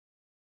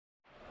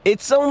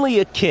It's only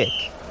a kick,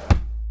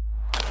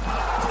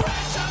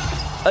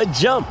 a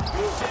jump,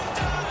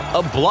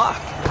 a block.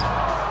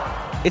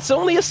 It's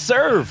only a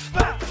serve.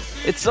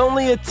 It's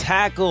only a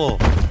tackle,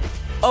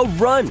 a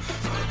run.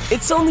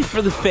 It's only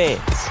for the fans.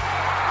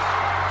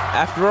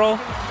 After all,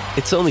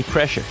 it's only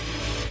pressure.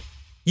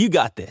 You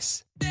got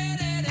this.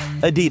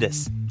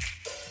 Adidas.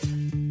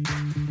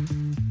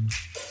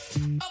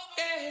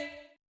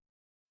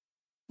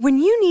 When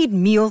you need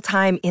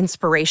mealtime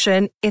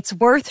inspiration, it's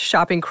worth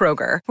shopping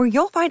Kroger, where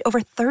you'll find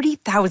over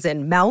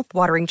 30,000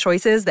 mouth-watering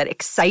choices that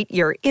excite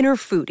your inner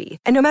foodie.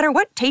 And no matter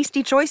what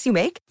tasty choice you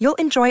make, you'll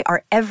enjoy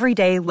our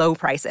everyday low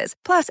prices,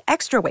 plus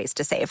extra ways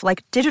to save,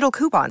 like digital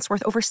coupons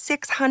worth over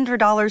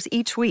 $600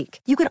 each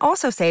week. You can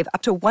also save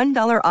up to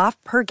 $1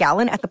 off per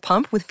gallon at the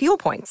pump with fuel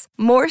points.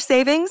 More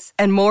savings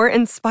and more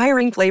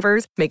inspiring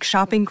flavors make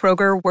shopping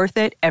Kroger worth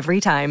it every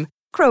time.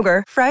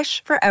 Kroger,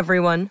 fresh for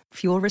everyone.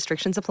 Fuel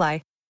restrictions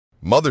apply.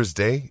 Mother's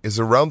Day is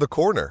around the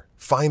corner.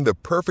 Find the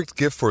perfect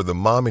gift for the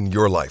mom in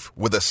your life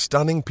with a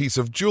stunning piece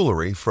of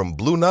jewelry from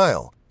Blue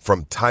Nile.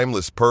 From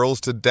timeless pearls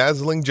to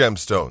dazzling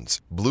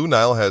gemstones, Blue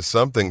Nile has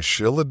something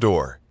she'll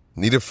adore.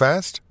 Need it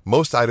fast?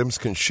 Most items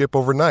can ship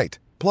overnight.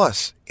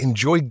 Plus,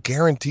 enjoy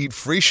guaranteed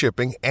free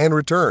shipping and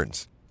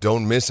returns.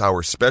 Don't miss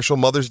our special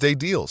Mother's Day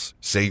deals.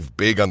 Save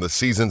big on the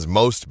season's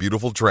most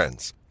beautiful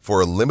trends.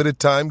 For a limited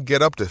time,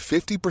 get up to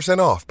 50%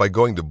 off by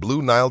going to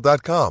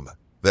BlueNile.com.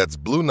 That's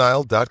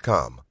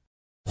BlueNile.com.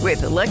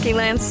 With the Lucky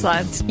Land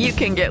Slots, you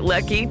can get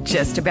lucky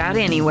just about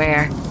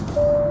anywhere.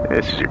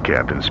 This is your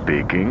captain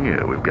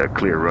speaking. We've got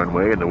clear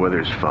runway and the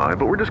weather's fine,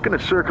 but we're just going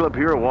to circle up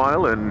here a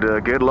while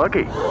and get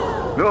lucky.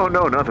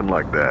 No, nothing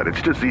like that.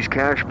 It's just these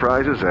cash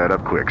prizes add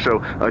up quick. So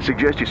I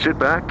suggest you sit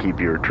back,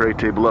 keep your tray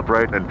table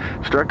upright, and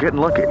start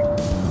getting lucky.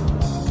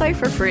 Play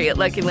for free at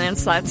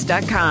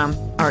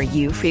LuckyLandSlots.com. Are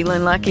you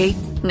feeling lucky?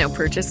 No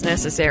purchase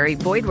necessary.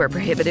 Void where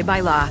prohibited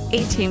by law.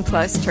 18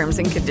 plus terms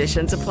and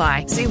conditions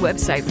apply. See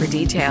website for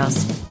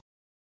details.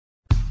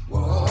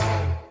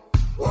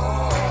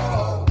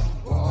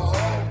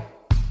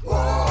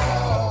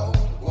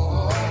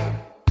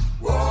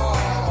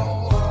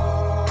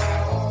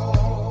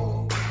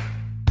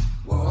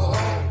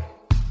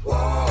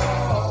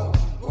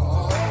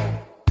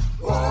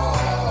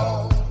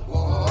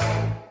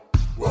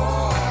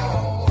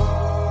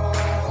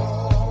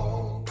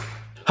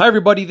 Hi,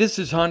 everybody. This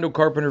is Hondo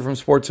Carpenter from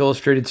Sports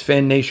Illustrated's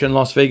Fan Nation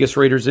Las Vegas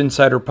Raiders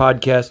Insider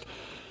Podcast.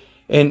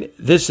 And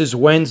this is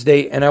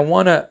Wednesday, and I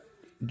want to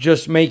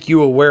just make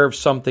you aware of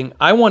something.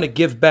 I want to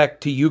give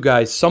back to you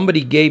guys.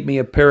 Somebody gave me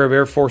a pair of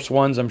Air Force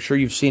Ones. I'm sure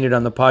you've seen it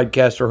on the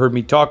podcast or heard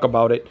me talk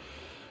about it.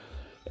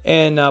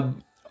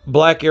 And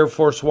black Air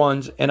Force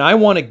Ones. And I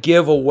want to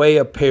give away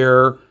a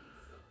pair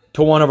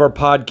to one of our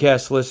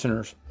podcast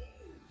listeners.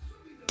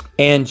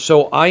 And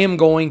so I am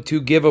going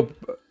to give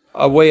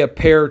away a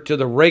pair to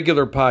the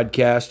regular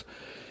podcast,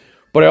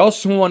 but I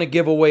also want to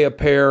give away a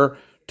pair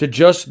to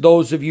just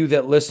those of you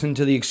that listen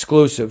to the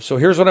exclusive. So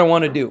here's what I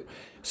want to do.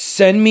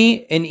 Send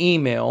me an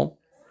email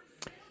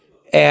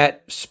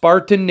at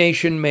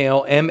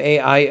SpartanNationMail,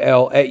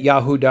 MAIL, at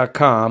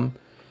yahoo.com,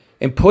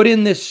 and put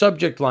in this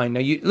subject line.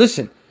 Now,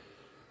 listen,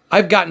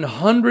 I've gotten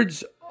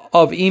hundreds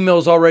of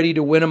emails already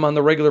to win them on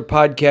the regular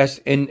podcast,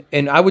 and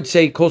I would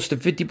say close to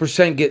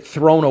 50% get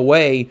thrown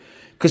away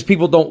because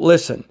people don't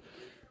listen.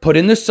 Put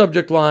in the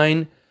subject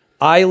line,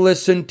 I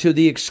listen to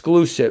the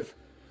exclusive.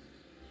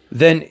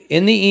 Then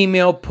in the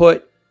email,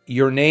 put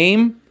your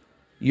name,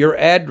 your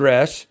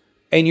address,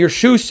 and your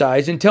shoe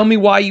size, and tell me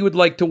why you would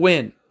like to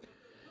win.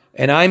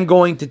 And I'm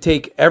going to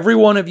take every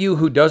one of you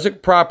who does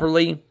it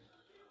properly.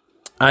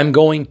 I'm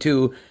going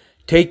to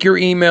take your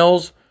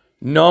emails,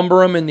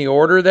 number them in the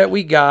order that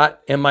we got,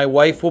 and my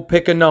wife will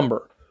pick a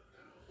number.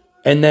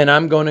 And then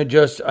I'm going to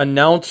just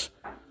announce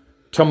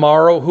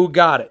tomorrow who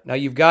got it. Now,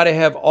 you've got to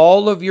have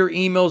all of your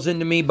emails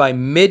into me by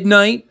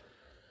midnight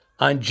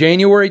on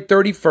January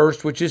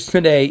 31st, which is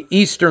today,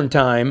 Eastern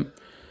time.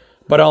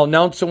 But I'll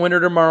announce the winner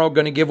tomorrow.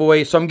 Going to give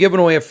away. So I'm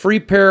giving away a free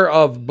pair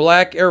of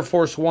black Air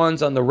Force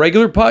Ones on the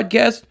regular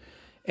podcast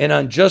and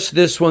on just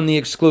this one, the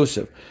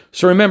exclusive.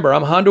 So remember,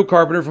 I'm Hondo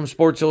Carpenter from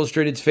Sports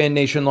Illustrated's Fan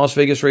Nation Las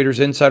Vegas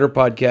Raiders Insider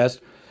Podcast.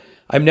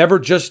 I've never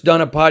just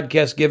done a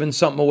podcast giving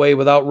something away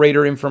without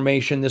Raider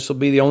information. This will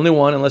be the only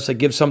one unless I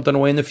give something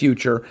away in the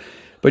future.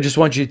 But just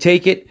want you to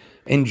take it,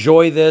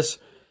 enjoy this,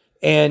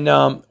 and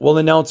we'll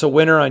announce a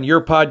winner on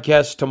your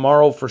podcast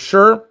tomorrow for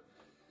sure.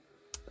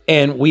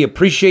 And we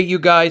appreciate you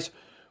guys.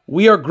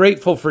 We are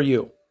grateful for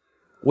you.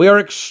 We are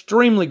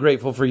extremely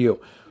grateful for you.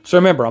 So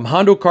remember, I'm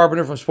Hondo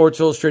Carpenter from Sports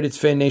Illustrated's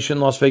Fan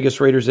Nation Las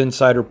Vegas Raiders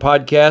Insider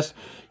Podcast.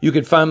 You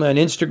can find me on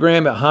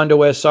Instagram at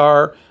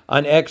HondoSR,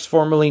 on X,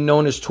 formerly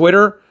known as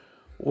Twitter.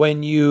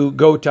 When you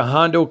go to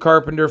Hondo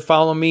Carpenter,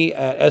 follow me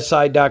at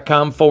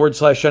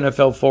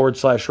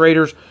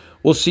si.com/NFL/Raiders.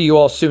 We'll see you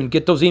all soon.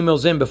 Get those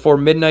emails in before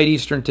midnight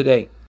Eastern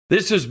today.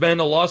 This has been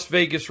a Las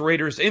Vegas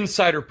Raiders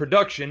Insider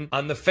production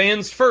on the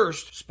Fans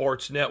First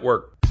Sports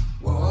Network.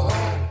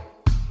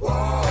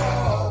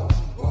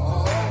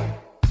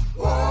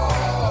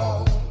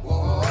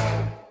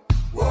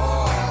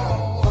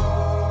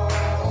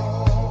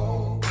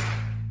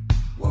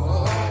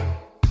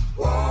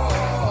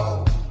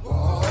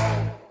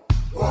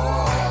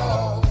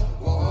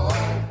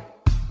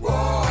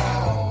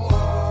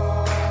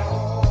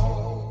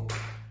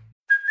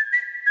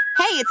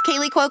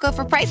 Kaylee Cuoco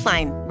for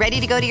Priceline.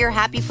 Ready to go to your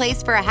happy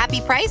place for a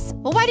happy price?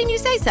 Well, why didn't you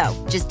say so?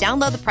 Just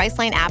download the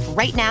Priceline app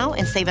right now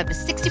and save up to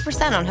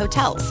 60% on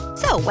hotels.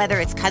 So whether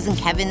it's Cousin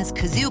Kevin's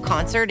Kazoo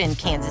Concert in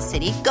Kansas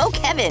City, go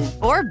Kevin,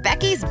 or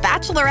Becky's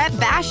Bachelorette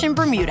Bash in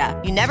Bermuda,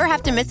 you never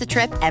have to miss a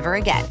trip ever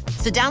again.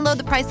 So download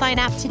the Priceline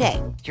app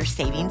today. Your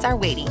savings are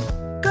waiting.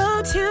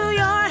 Go to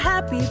your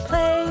happy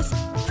place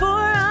for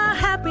a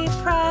happy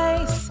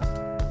price.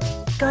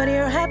 Go to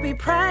your happy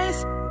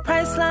price,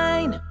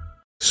 Priceline.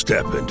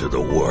 Step into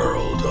the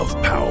world of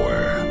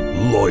power,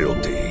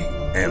 loyalty,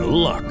 and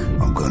luck.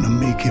 I'm gonna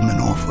make him an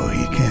offer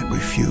he can't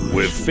refuse.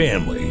 With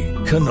family,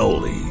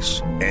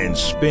 cannolis, and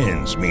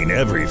spins mean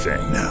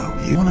everything. Now,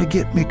 you wanna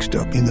get mixed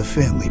up in the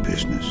family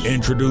business.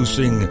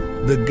 Introducing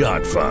The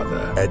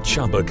Godfather at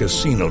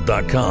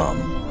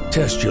ChumbaCasino.com.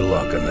 Test your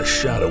luck in the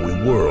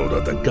shadowy world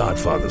of The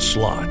Godfather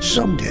slot.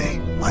 Someday,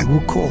 I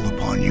will call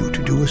upon you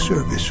to do a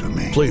service for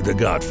me. Play The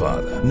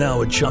Godfather,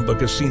 now at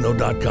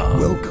ChumbaCasino.com.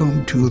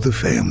 Welcome to the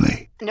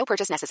family. No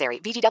purchase necessary.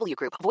 VGW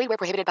Group. Void where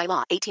prohibited by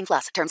law.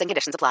 18+. Terms and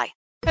conditions apply.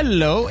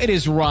 Hello, it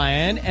is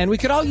Ryan, and we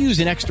could all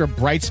use an extra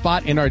bright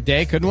spot in our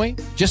day, couldn't we?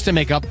 Just to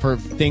make up for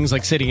things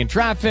like sitting in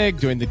traffic,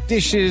 doing the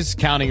dishes,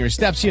 counting your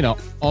steps, you know,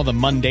 all the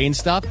mundane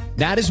stuff.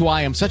 That is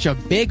why I'm such a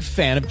big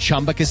fan of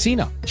Chumba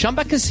Casino.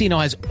 Chumba Casino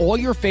has all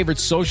your favorite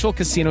social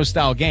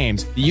casino-style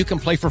games that you can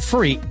play for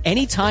free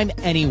anytime,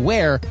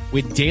 anywhere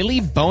with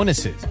daily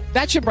bonuses.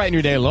 That should brighten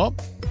your day a little.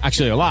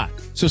 Actually, a lot.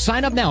 So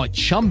sign up now at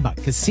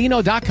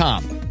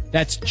ChumbaCasino.com.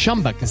 That's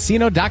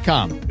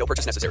ChumbaCasino.com. No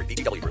purchase necessary.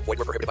 VGW Group. Void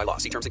where prohibited by law.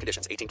 See terms and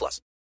conditions. 18+.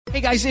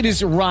 Hey guys, it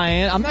is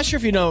Ryan. I'm not sure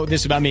if you know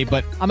this about me,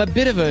 but I'm a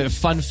bit of a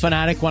fun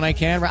fanatic when I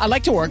can. I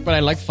like to work, but I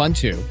like fun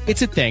too.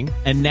 It's a thing.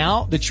 And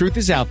now the truth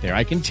is out there.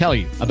 I can tell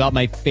you about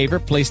my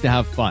favorite place to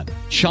have fun.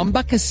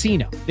 Chumba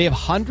Casino. They have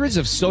hundreds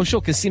of social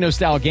casino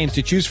style games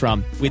to choose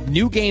from with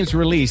new games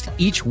released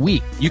each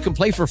week. You can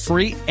play for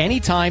free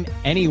anytime,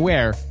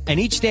 anywhere. And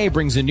each day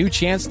brings a new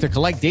chance to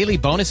collect daily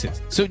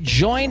bonuses. So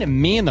join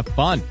me in the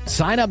fun.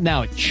 Sign up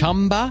now at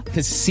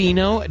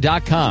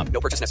ChumbaCasino.com. No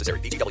purchase necessary.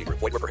 VGW Group.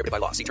 Void where prohibited by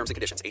law. See terms and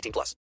conditions.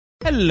 18+.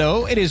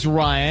 Hello, it is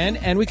Ryan,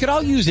 and we could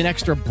all use an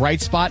extra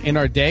bright spot in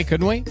our day,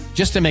 couldn't we?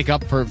 Just to make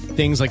up for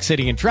things like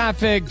sitting in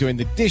traffic, doing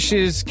the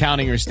dishes,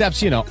 counting your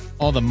steps, you know,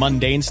 all the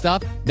mundane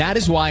stuff. That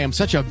is why I'm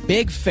such a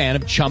big fan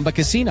of Chumba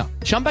Casino.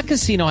 Chumba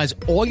Casino has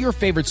all your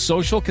favorite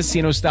social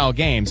casino-style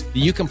games that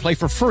you can play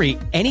for free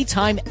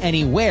anytime,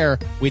 anywhere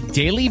with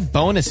daily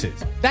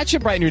bonuses. That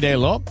should brighten your day a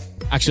little.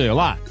 Actually, a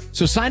lot.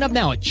 So sign up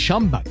now at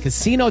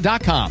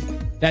ChumbaCasino.com.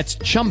 That's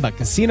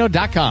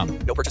ChumbaCasino.com.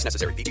 No purchase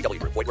necessary. VGW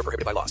Group. Void where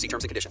prohibited by law. See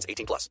terms and conditions.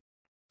 18+.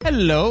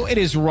 Hello, it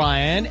is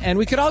Ryan, and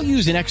we could all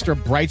use an extra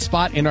bright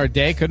spot in our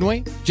day, couldn't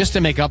we? Just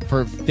to make up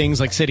for things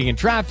like sitting in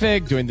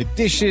traffic, doing the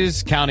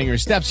dishes, counting your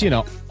steps, you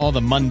know, all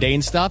the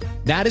mundane stuff.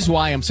 That is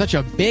why I'm such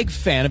a big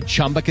fan of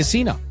Chumba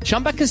Casino.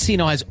 Chumba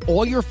Casino has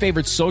all your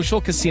favorite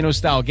social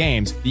casino-style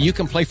games that you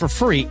can play for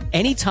free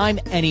anytime,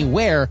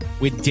 anywhere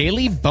with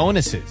daily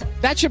bonuses.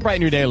 That should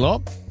brighten your day a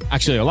little.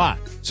 Actually, a lot.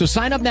 So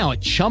sign up now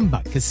at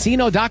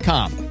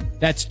ChumbaCasino.com.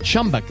 That's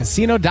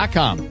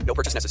ChumbaCasino.com. No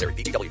purchase necessary.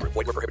 VGW Group.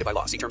 Void where prohibited by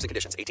law. See terms and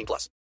conditions.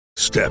 18+.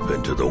 Step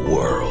into the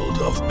world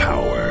of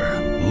power,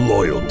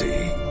 loyalty,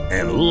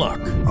 and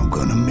luck. I'm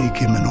gonna make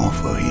him an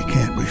offer he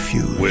can't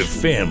refuse. With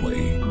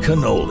family,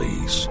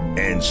 cannolis,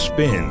 and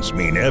spins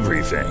mean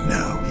everything.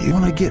 Now, you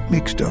wanna get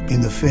mixed up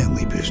in the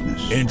family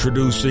business.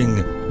 Introducing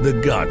The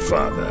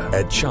Godfather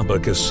at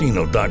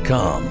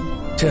ChumbaCasino.com.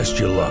 Test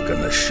your luck in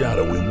the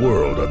shadowy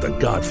world of The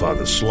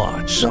Godfather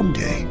slot.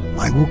 Someday,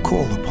 I will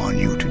call upon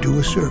you to do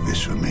a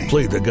service for me.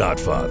 Play The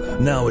Godfather,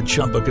 now at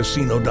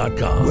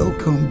ChumbaCasino.com.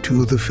 Welcome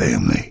to the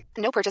family.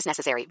 No purchase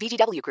necessary.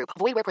 VGW Group.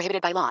 Void where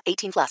prohibited by law.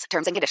 18+.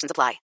 Terms and conditions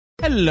apply.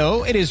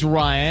 Hello, it is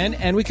Ryan,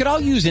 and we could all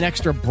use an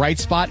extra bright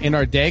spot in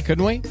our day,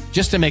 couldn't we?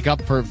 Just to make up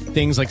for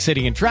things like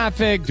sitting in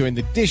traffic, doing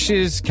the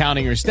dishes,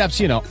 counting your steps,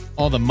 you know,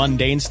 all the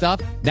mundane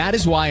stuff. That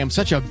is why I'm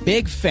such a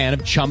big fan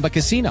of Chumba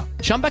Casino.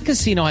 Chumba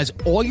Casino has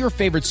all your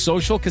favorite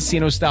social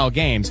casino-style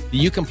games that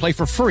you can play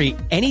for free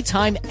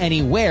anytime,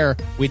 anywhere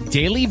with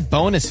daily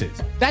bonuses.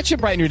 That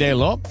should brighten your day a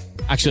little.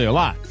 Actually, a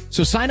lot.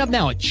 So sign up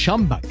now at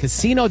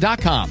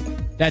ChumbaCasino.com.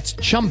 That's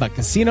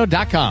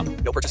ChumbaCasino.com.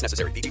 No purchase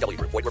necessary. VGW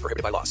Group. Void where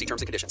prohibited by law. See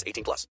terms and conditions.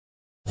 18+.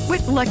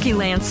 With Lucky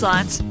Land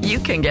Slots, you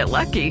can get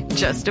lucky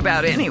just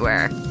about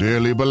anywhere.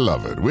 Dearly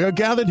beloved, we are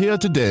gathered here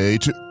today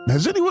to...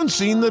 Has anyone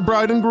seen the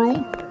bride and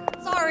groom?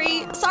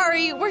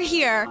 Sorry, we're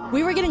here.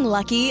 We were getting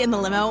lucky in the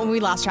limo and we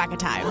lost track of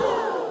time.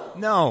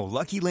 No,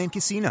 Lucky Land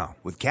Casino.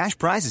 With cash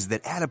prizes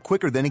that add up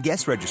quicker than a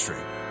guest registry.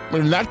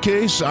 In that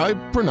case, I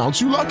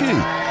pronounce you lucky.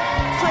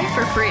 Play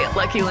for free at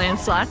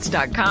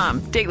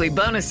LuckyLandSlots.com. Daily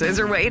bonuses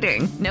are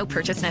waiting. No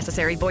purchase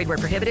necessary. Void where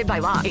prohibited by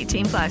law.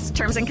 18+.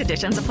 Terms and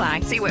conditions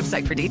apply. See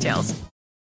website for details.